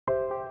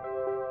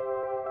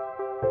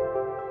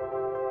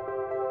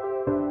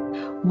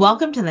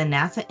Welcome to the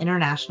NASA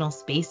International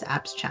Space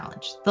Apps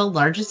Challenge, the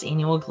largest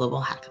annual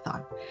global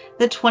hackathon.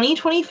 The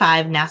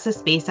 2025 NASA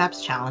Space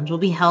Apps Challenge will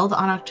be held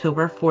on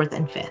October 4th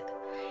and 5th.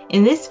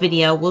 In this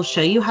video, we'll show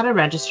you how to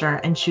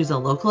register and choose a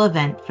local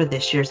event for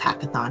this year's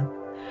hackathon.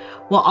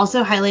 We'll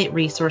also highlight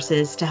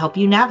resources to help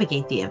you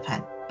navigate the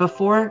event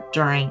before,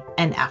 during,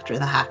 and after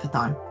the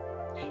hackathon.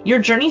 Your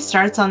journey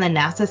starts on the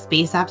NASA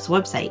Space Apps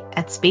website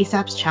at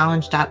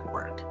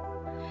spaceappschallenge.org.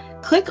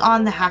 Click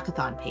on the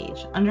hackathon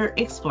page under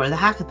Explore the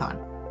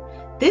Hackathon.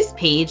 This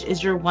page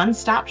is your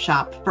one-stop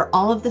shop for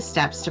all of the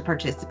steps to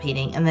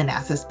participating in the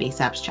NASA Space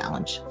Apps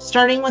Challenge,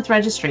 starting with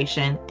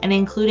registration and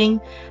including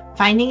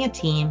finding a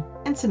team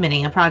and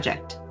submitting a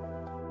project.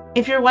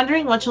 If you're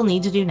wondering what you'll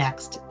need to do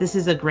next, this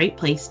is a great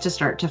place to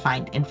start to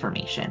find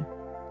information.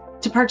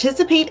 To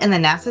participate in the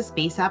NASA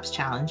Space Apps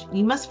Challenge,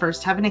 you must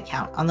first have an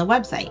account on the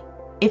website.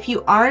 If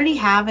you already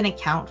have an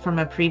account from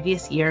a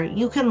previous year,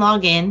 you can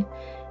log in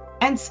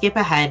and skip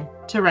ahead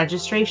to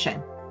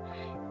registration.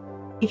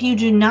 If you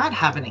do not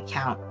have an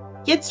account,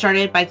 get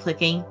started by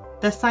clicking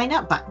the Sign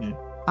Up button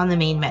on the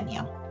main menu.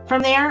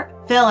 From there,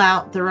 fill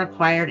out the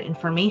required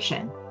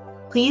information.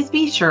 Please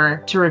be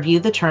sure to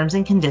review the terms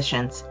and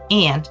conditions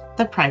and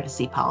the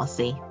privacy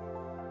policy.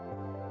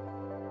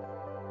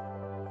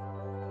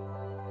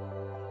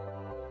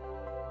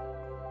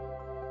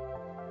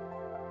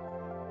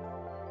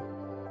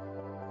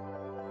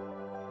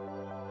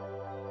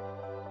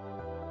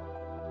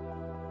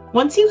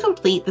 Once you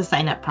complete the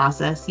sign-up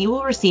process, you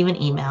will receive an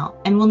email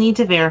and will need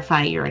to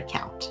verify your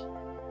account.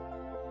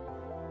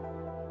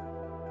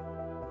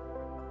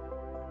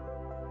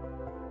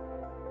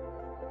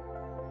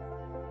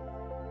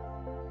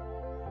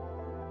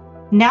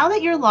 Now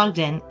that you're logged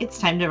in, it's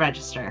time to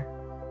register.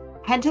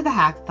 Head to the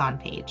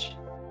hackathon page,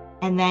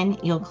 and then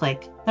you'll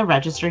click the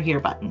Register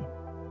Here button.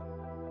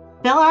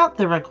 Fill out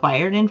the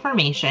required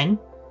information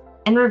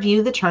and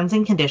review the terms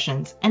and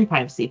conditions and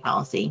privacy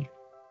policy.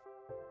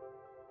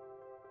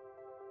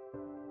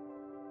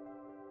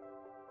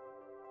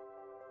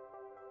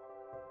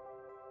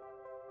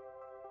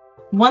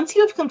 Once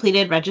you have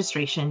completed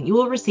registration, you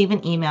will receive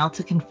an email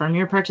to confirm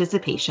your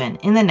participation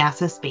in the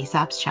NASA Space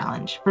Apps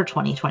Challenge for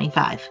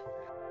 2025.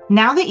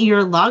 Now that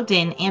you're logged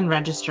in and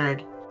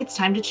registered, it's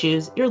time to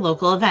choose your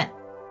local event.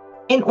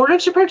 In order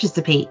to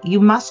participate,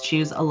 you must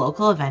choose a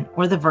local event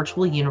or the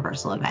virtual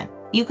universal event.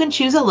 You can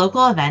choose a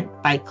local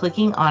event by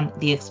clicking on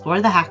the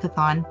Explore the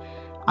Hackathon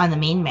on the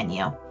main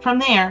menu. From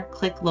there,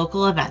 click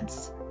Local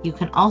Events. You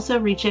can also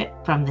reach it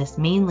from this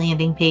main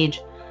landing page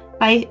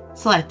by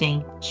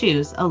selecting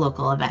Choose a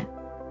Local Event.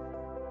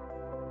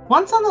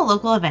 Once on the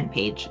local event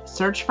page,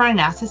 search for a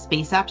NASA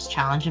Space Apps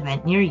Challenge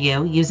event near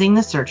you using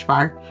the search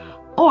bar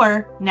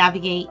or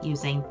navigate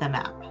using the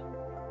map.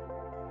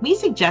 We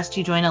suggest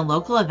you join a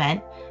local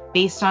event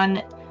based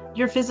on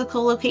your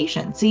physical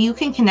location so you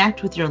can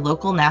connect with your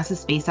local NASA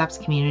Space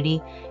Apps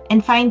community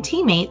and find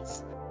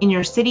teammates in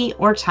your city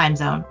or time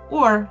zone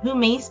or who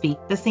may speak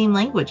the same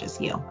language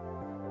as you.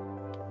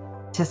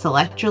 To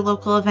select your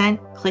local event,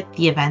 click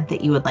the event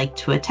that you would like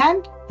to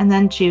attend and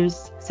then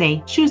choose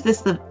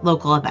this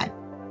local event.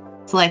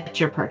 Select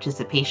your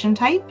participation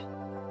type,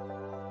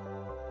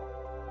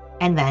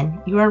 and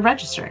then you are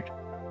registered.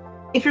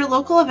 If your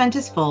local event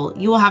is full,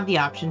 you will have the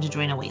option to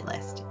join a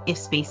waitlist. If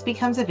space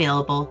becomes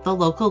available, the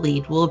local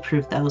lead will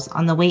approve those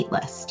on the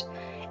waitlist.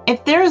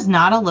 If there is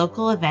not a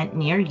local event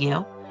near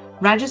you,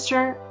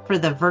 register for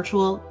the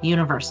virtual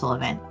universal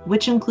event,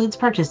 which includes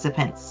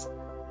participants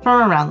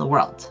from around the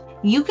world.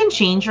 You can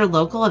change your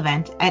local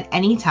event at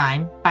any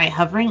time by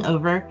hovering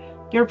over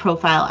your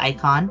profile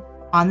icon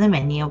on the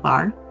menu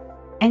bar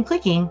and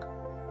clicking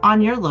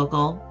on your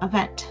local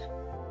event.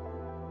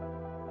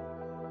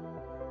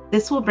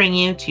 This will bring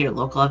you to your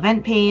local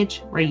event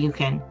page where you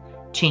can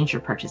change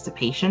your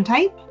participation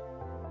type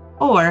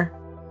or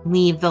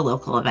leave the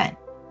local event.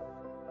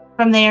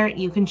 From there,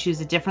 you can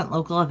choose a different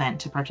local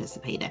event to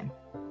participate in.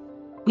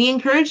 We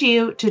encourage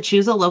you to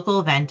choose a local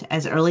event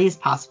as early as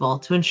possible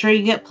to ensure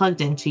you get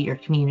plugged into your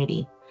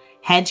community.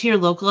 Head to your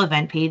local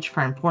event page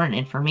for important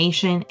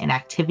information and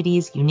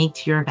activities unique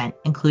to your event,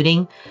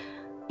 including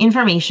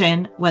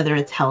information whether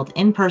it's held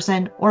in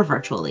person or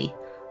virtually.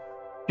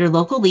 Your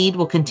local lead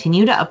will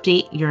continue to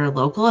update your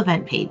local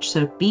event page,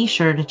 so be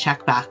sure to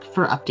check back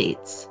for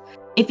updates.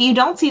 If you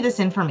don't see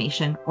this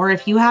information or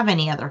if you have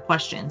any other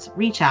questions,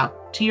 reach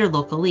out to your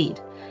local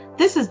lead.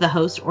 This is the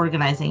host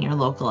organizing your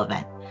local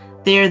event.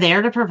 They are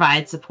there to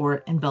provide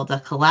support and build a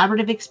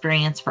collaborative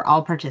experience for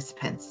all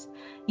participants.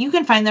 You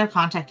can find their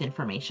contact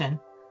information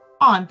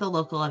on the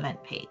local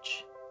event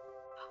page.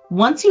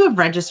 Once you have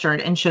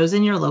registered and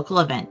chosen your local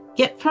event,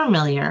 get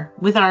familiar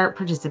with our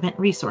participant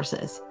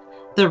resources.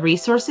 The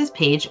resources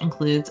page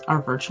includes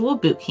our virtual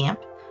bootcamp,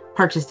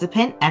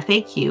 participant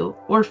FAQ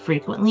or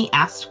frequently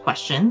asked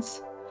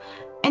questions,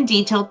 and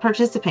detailed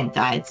participant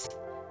guides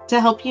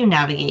to help you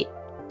navigate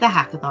the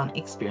hackathon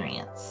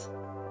experience.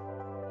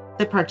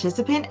 The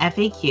participant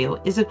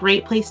FAQ is a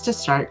great place to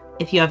start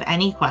if you have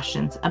any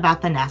questions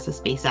about the NASA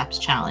Space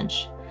Apps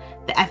Challenge.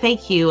 The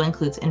FAQ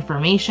includes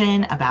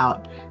information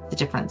about the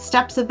different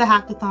steps of the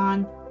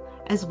hackathon,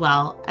 as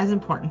well as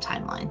important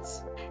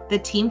timelines. The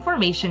Team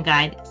Formation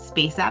Guide,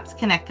 Space Apps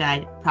Connect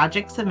Guide,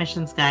 Project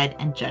Submissions Guide,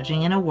 and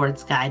Judging and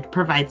Awards Guide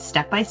provide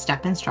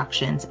step-by-step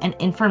instructions and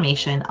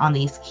information on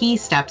these key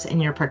steps in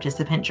your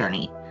participant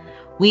journey.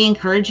 We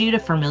encourage you to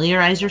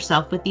familiarize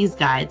yourself with these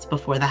guides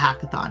before the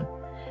hackathon.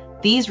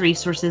 These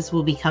resources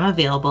will become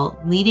available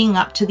leading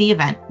up to the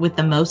event with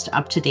the most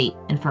up-to-date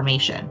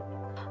information.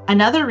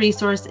 Another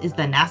resource is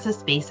the NASA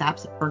Space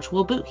Apps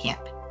Virtual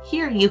Bootcamp.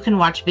 Here you can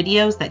watch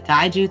videos that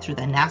guide you through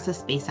the NASA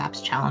Space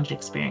Apps Challenge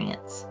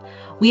experience.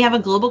 We have a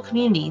global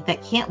community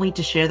that can't wait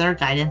to share their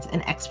guidance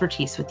and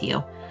expertise with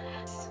you.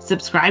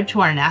 Subscribe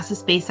to our NASA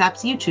Space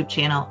Apps YouTube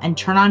channel and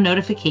turn on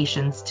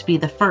notifications to be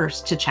the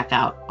first to check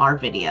out our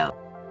video.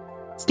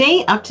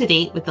 Stay up to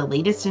date with the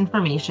latest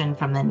information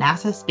from the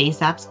NASA Space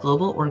Apps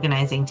Global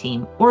Organizing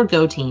Team, or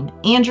GO Team,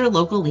 and your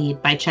local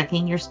lead by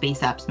checking your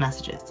Space Apps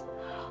messages.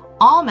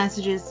 All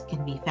messages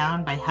can be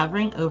found by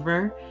hovering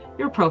over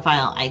your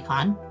profile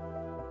icon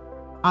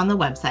on the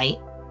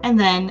website and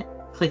then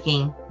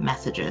clicking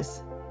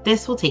Messages.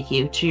 This will take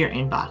you to your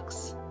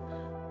inbox.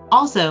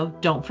 Also,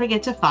 don't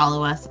forget to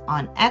follow us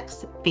on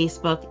X,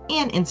 Facebook,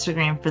 and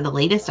Instagram for the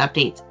latest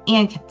updates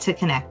and to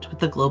connect with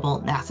the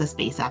global NASA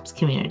Space Apps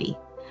community.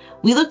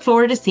 We look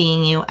forward to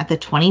seeing you at the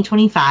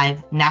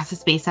 2025 NASA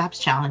Space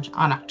Apps Challenge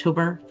on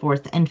October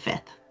 4th and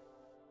 5th.